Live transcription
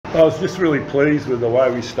I was just really pleased with the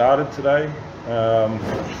way we started today.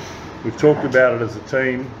 We've talked about it as a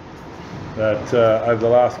team that over the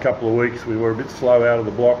last couple of weeks we were a bit slow out of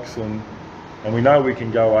the blocks, and we know we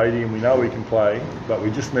can go 80 and we know we can play, but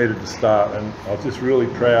we just needed to start. And I was just really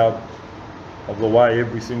proud of the way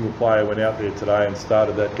every single player went out there today and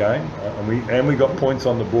started that game. And we got points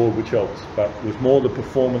on the board, which helps. But it was more the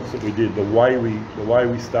performance that we did, the way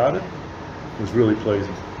we started was really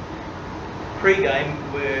pleasing. Pre-game,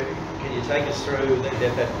 can you take us through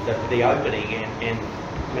the opening and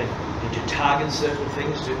I mean, did you target certain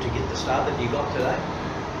things to get the start that you got today?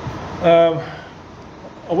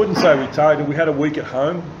 I wouldn't say we targeted. We had a week at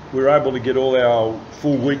home. We were able to get all our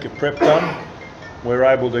full week of prep done. We were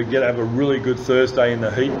able to have a really good Thursday in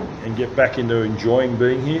the heat and get back into enjoying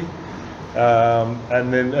being here.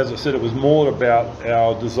 And then, as I said, it was more about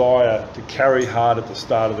our desire to carry hard at the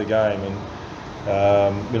start of the game,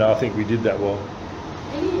 and I think we did that well.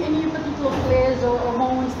 Any particular players or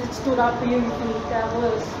moments that stood out for you think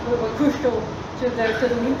were crucial to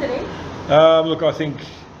the win today? Look, I think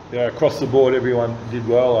across the board everyone did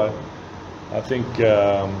well. I think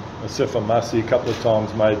except for Masi a couple of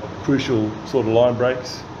times made crucial sort of line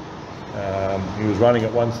breaks. He was running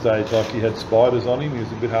at one stage like he had spiders on him. He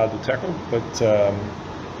was a bit hard to tackle, but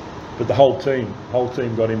the whole team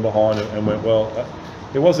got in behind it and went well.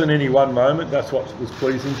 There wasn't any one moment. That's what was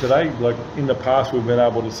pleasing today. Like in the past, we've been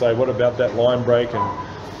able to say, what about that line break and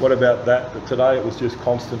what about that? But today it was just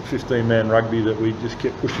constant 15-man rugby that we just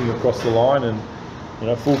kept pushing across the line. And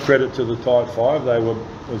full credit to the tight five. There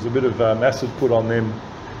was a bit of acid put on them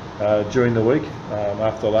during the week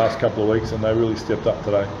after the last couple of weeks, and they really stepped up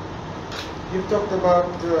today. You've talked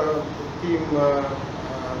about the team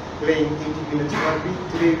playing 80 minutes rugby.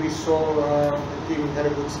 Today we saw the team had a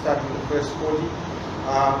good start in the first 40.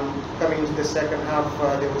 Coming into the second half,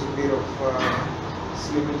 there was a bit of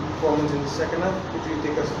sleeping performance in the second half. Could you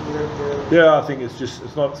take us through that? Yeah, I think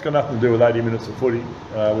it's got nothing to do with 80 minutes of footy.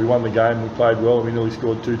 We won the game, we played well, we nearly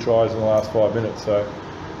scored 2 tries in the last 5 minutes. So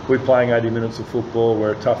we're playing 80 minutes of football.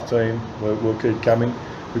 We're a tough team. We'll keep coming.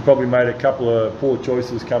 We probably made a couple of poor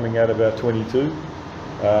choices coming out of our 22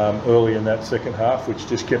 early in that second half, which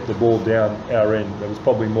just kept the ball down our end. There was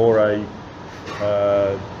probably more a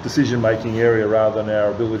decision-making area rather than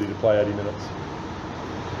our ability to play 80 minutes.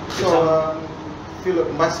 So, Philip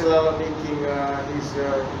Masilala making his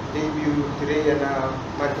debut today, and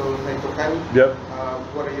Michael Naitokani. Yep.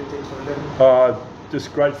 What are your takes on them?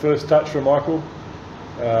 Just great first touch from Michael.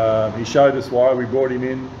 He showed us why we brought him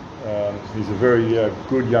in. He's a very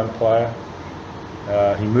good young player.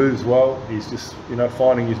 He moves well. He's just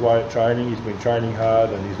finding his way at training. He's been training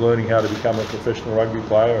hard and he's learning how to become a professional rugby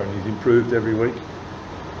player, and he's improved every week.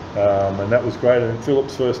 And that was great. And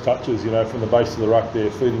Philip's first touches, from the base of the ruck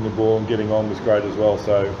there, feeding the ball and getting on was great as well.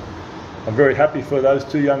 So I'm very happy for those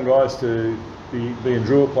 2 young guys to be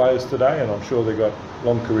Drua players today, and I'm sure they've got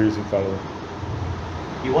long careers in front of them.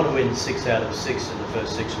 You want to win 6 out of 6 in the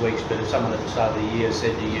first 6 weeks, but if someone at the start of the year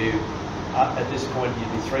said to you, at this point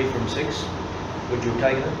you'd be 3 from 6, would you have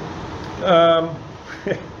taken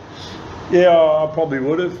it? Yeah, I probably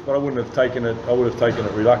would have, but I wouldn't have taken it. I would have taken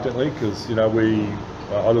it reluctantly because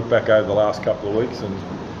I look back over the last couple of weeks and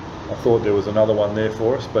I thought there was another one there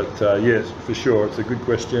for us. But yes, for sure, it's a good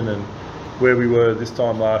question. And where we were this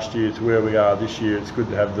time last year to where we are this year, it's good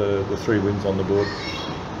to have the 3 wins on the board.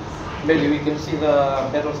 Meli, we can see the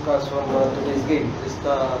battle scars from today's game. Just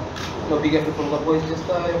no big effort from the boys. Just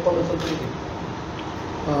your comments on the game.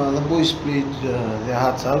 The boys played their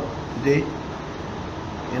hearts out today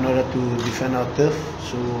in order to defend our turf.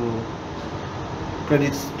 So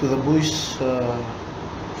credits to the boys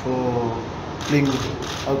for playing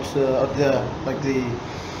out there like they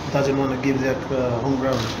doesn't want to give their home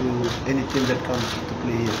ground to any team that comes to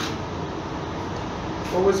play here.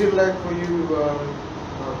 What was it like for you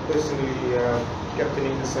personally,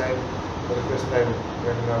 captaining the side for the first time,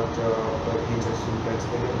 running out the Beaches Suplex,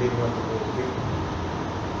 leading up to the game?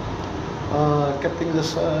 Captaining the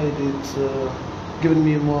side, it's given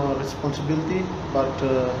me more responsibility, but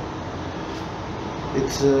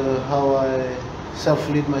it's how I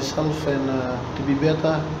self-lead myself and to be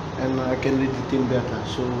better, and I can lead the team better.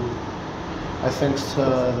 So I thanks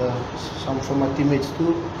some from my teammates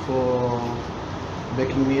too for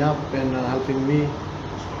backing me up and helping me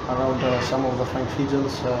around some of the Frank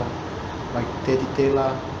Fijians like Teddy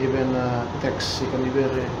Taylor, even Tex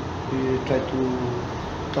Sikanibere. We try to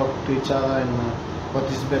talk to each other and what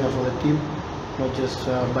is better for the team, not just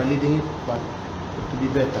by leading it, but to be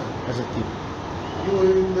better as a team. You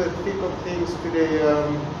were in the thick of things today.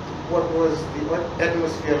 What was the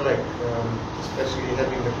atmosphere like, especially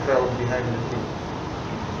having the crowd behind the team?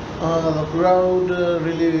 The crowd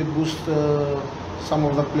really boost some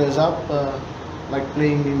of the players up, like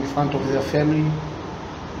playing in front of their family,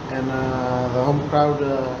 and the home crowd.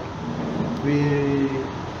 We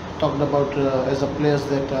talked about as a players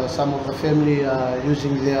that some of the family are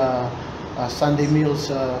using their Sunday meals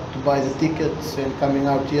to buy the tickets and coming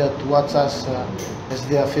out here to watch us as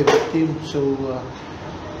their favorite team. So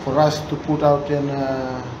for us to put out an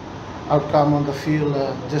outcome on the field,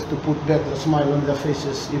 just to put back the smile on their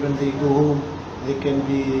faces, even they go home, they can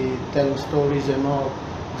be telling stories and all,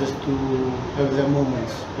 just to have their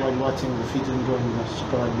moments while watching the Fijian join the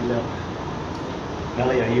Super Rugby level.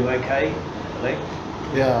 Meli, are you okay? Leg?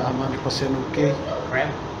 Yeah, I'm 100% okay.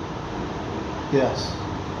 Cramp? Yes,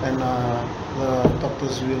 and the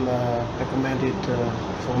doctors will recommend it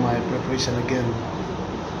for my preparation again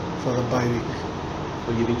for the bye week.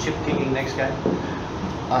 Will you be chip kicking next game?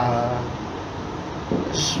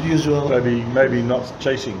 As usual. Maybe not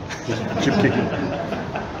chasing, just chip kicking,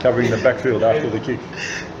 covering the backfield after the kick.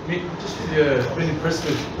 Mick, just been impressed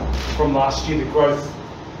with from last year the growth,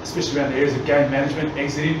 especially around the areas of game management,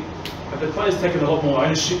 exiting. Have the players taken a lot more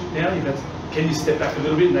ownership now? Can you step back a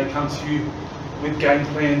little bit and they come to you with game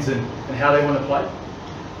plans and how they want to play?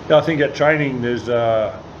 Yeah, I think at training there's,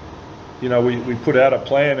 we put out a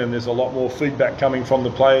plan and there's a lot more feedback coming from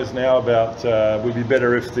the players now about would be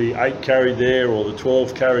better if the 8 carried there or the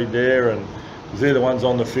 12 carried there, and they're the ones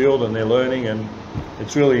on the field and they're learning, and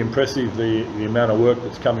it's really impressive the amount of work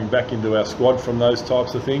that's coming back into our squad from those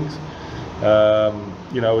types of things.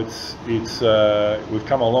 We've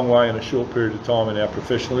come a long way in a short period of time in our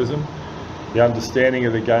professionalism. The understanding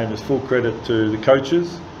of the game is full credit to the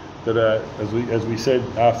coaches that are, as we said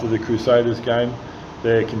after the Crusaders game,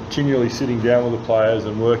 they're continually sitting down with the players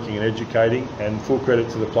and working and educating, and full credit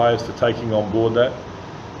to the players for taking on board that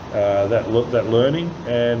learning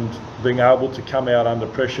and being able to come out under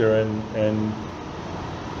pressure and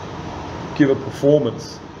give a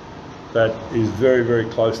performance that is very, very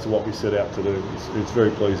close to what we set out to do. It's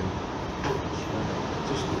very pleasing.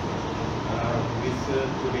 Just with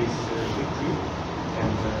today's victory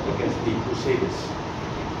and against the Crusaders,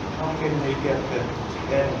 how can we get that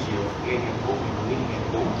energy of playing at home and winning at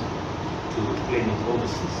home to playing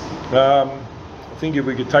overseas? I think if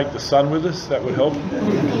we could take the sun with us, that would help.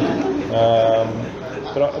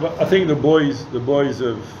 But I think the boys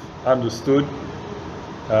have understood.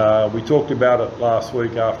 We talked about it last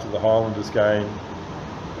week after the Highlanders game.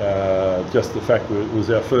 Just the fact that it was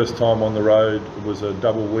our first time on the road. It was a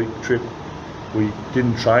double-week trip. We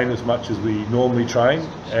didn't train as much as we normally train,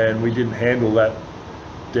 and we didn't handle that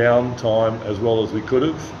downtime as well as we could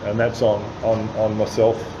have. And that's on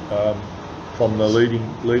myself from the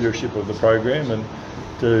leadership of the program, and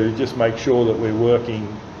to just make sure that we're working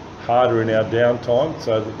harder in our downtime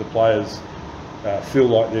so that the players feel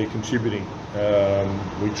like they're contributing.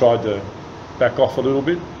 We tried to back off a little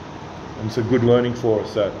bit, and it's a good learning for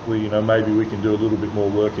us that maybe we can do a little bit more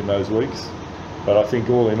work in those weeks. But I think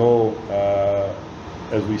all in all,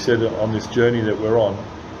 as we said on this journey that we're on,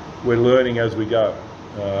 we're learning as we go.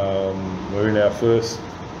 We're in our first,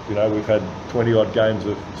 we've had 20 odd games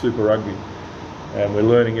of Super Rugby, and we're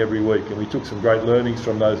learning every week, and we took some great learnings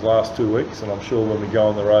from those last 2 weeks, and I'm sure when we go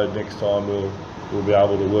on the road next time we'll be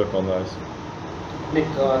able to work on those. Mick,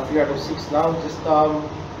 3 out of 6 now,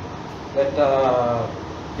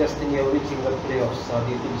 just in your reaching the playoffs,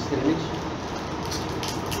 do you think you still reach?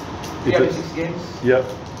 3 out of 6 games? Yep.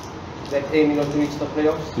 That aim to reach the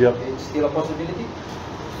playoffs? Yep. It's still a possibility?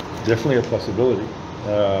 Definitely a possibility.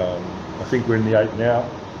 I think we're in the 8 now,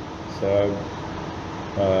 so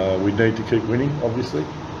we need to keep winning, obviously.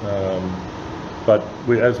 But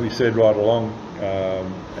as we said right along,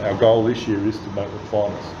 our goal this year is to make the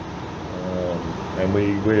finals. And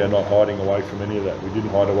we are not hiding away from any of that. We didn't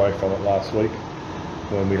hide away from it last week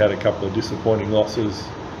when we had a couple of disappointing losses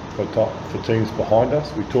for teams behind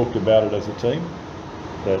us. We talked about it as a team,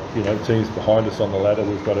 that teams behind us on the ladder,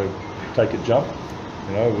 we've got to take a jump.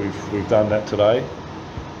 We've done that today.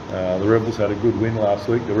 The Rebels had a good win last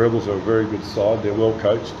week. The Rebels are a very good side. They're well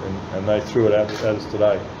coached, and they threw it at us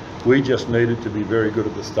today. We just needed to be very good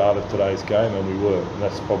at the start of today's game, and we were. And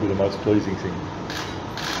that's probably the most pleasing thing.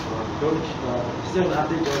 Coach, is there an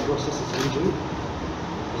update on Drosses's injury?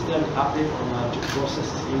 Is there an update on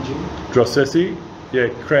Drosses's injury? Drossesi? Yeah,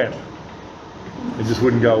 cramp. It just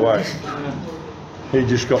wouldn't go away. He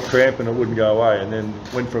just got cramp and it wouldn't go away, and then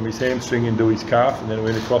went from his hamstring into his calf, and then it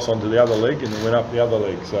went across onto the other leg, and then went up the other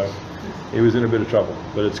leg. So he was in a bit of trouble,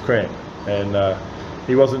 but it's cramp. And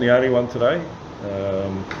he wasn't the only one today.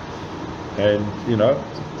 And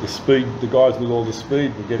the speed, the guys with all the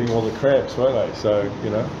speed were getting all the cramps, weren't they? So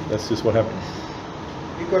that's just what happened.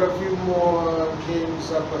 got a few more games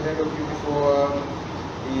up ahead of you before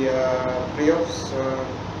the playoffs.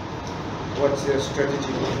 What's your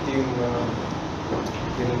strategy with the team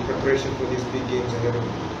in preparation for these big games ahead of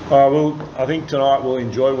you? Well, I think tonight we'll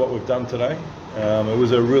enjoy what we've done today. It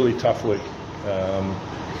was a really tough week.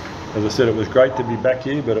 As I said, it was great to be back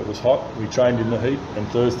here, but it was hot. We trained in the heat, and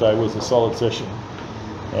Thursday was a solid session.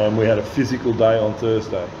 And we had a physical day on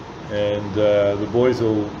Thursday. And the boys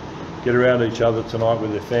will get around each other tonight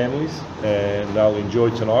with their families, and they'll enjoy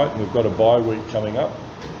tonight. And we've got a bye week coming up,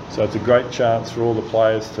 so it's a great chance for all the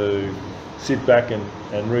players to sit back and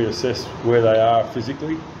reassess where they are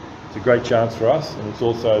physically. It's a great chance for us, and it's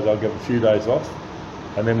also they'll get a few days off,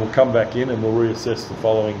 and then we'll come back in and we'll reassess the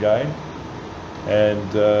following game,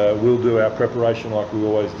 and we'll do our preparation like we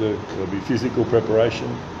always do. It'll be physical preparation.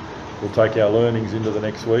 We'll take our learnings into the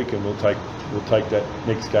next week, and we'll take that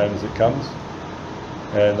next game as it comes.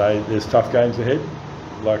 And there's tough games ahead.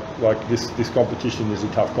 Like this competition is a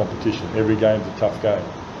tough competition. Every game's a tough game.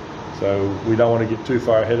 So we don't want to get too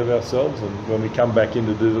far ahead of ourselves, and when we come back in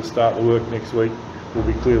to start the work next week, we'll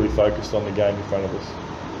be clearly focused on the game in front of us.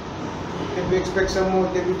 Can we expect some more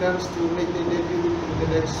debutants to make their debut in the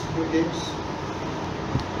next few games?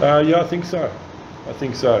 Yeah, I think so.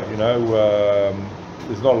 You know,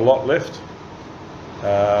 there's not a lot left.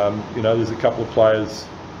 You know, there's a couple of players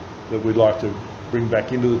that we'd like to bring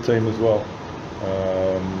back into the team as well.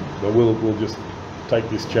 But we'll just take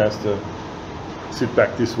this chance to sit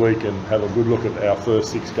back this week and have a good look at our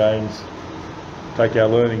first 6 games, take our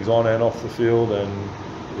learnings on and off the field, and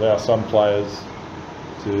allow some players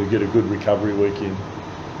to get a good recovery week in.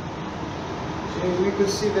 So we could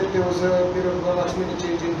see that there was a bit of a last minute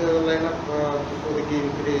change in the lineup before the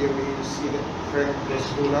game today. We see that Frank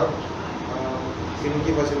was ruled out. Can you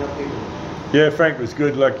give us an update? Yeah, Frank was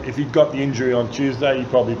good. Like, if he'd got the injury on Tuesday, he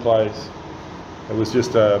probably plays. It was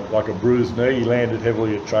just like a bruised knee. He landed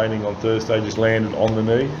heavily at training on Thursday, just landed on the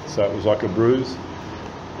knee, so it was like a bruise.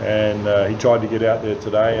 And he tried to get out there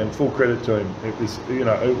today, and full credit to him. It was, you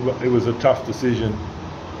know, it was a tough decision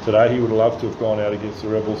today. He would have loved to have gone out against the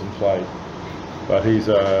Rebels and played, but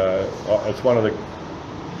it's one of the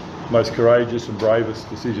most courageous and bravest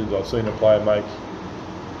decisions I've seen a player make,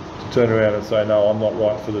 to turn around and say, no, I'm not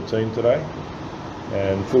right for the team today.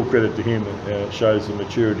 And full credit to him, and it shows the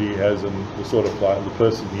maturity he has and the sort of player, the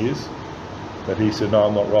person he is, that he said, no,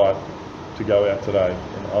 I'm not right to go out today.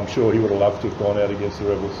 And I'm sure he would have loved to have gone out against the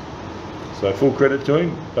Rebels. So full credit to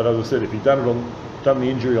him, but as I said, if he'd done the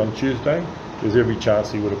injury on Tuesday, there's every chance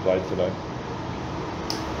he would have played today.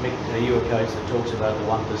 Mick, are you a coach that talks about the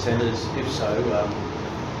 1%ers? If so,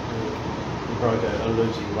 you broke a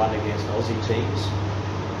losing run against Aussie teams,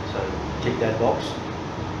 so tick that box.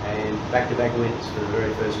 And back-to-back wins for the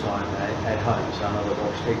very first time at home, so another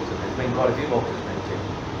box ticked, and there's been quite a few boxes being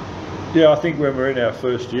ticked. Yeah, I think when we're in our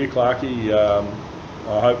first year, Clarkie,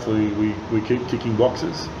 hopefully we keep ticking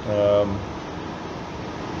boxes.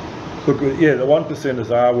 Look, yeah, the 1%ers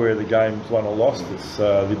are where the game's won or lost. It's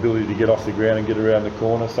the ability to get off the ground and get around the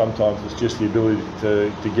corner. Sometimes it's just the ability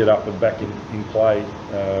to get up and back in play,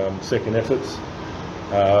 second efforts,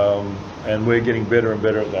 and we're getting better and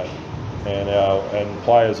better at that. And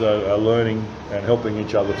players are learning and helping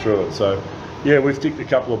each other through it. So, yeah, we've ticked a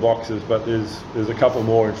couple of boxes, but there's a couple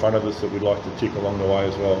more in front of us that we'd like to tick along the way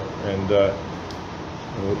as well.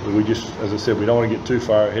 And we just, as I said, we don't want to get too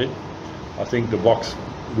far ahead. I think the box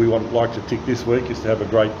we like to tick this week is to have a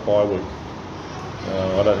great bye week.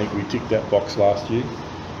 I don't think we ticked that box last year,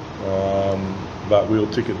 but we'll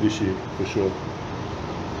tick it this year for sure.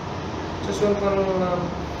 Just one final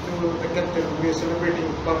to the captain. We are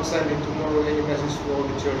celebrating Palm Sunday tomorrow. Any message to all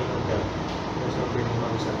the children? Okay. We are celebrating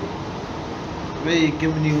Palm Sunday. Vei ke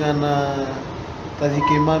muningana tadi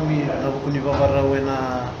ke mami na bukuni babarau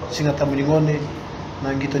na singa tamuningone na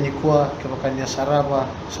ngito ni kuwa ke bakanya saraba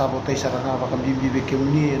sabo tai saranga bakam bimbi be ke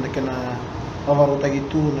muni na kena babarau tagi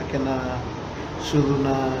tu na kena suru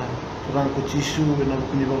na kurang kucisu na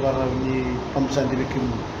bukuni babarau ni pamsandi be ke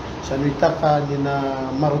mu sanuitaka ni na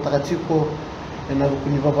marutaka ciko na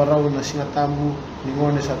bukuni babarau na singa tambu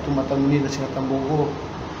ningone satu matamuni na singa tambongo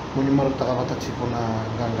muni marutaka bata ciko na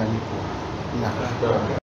gangani ko.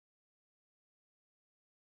 Nah.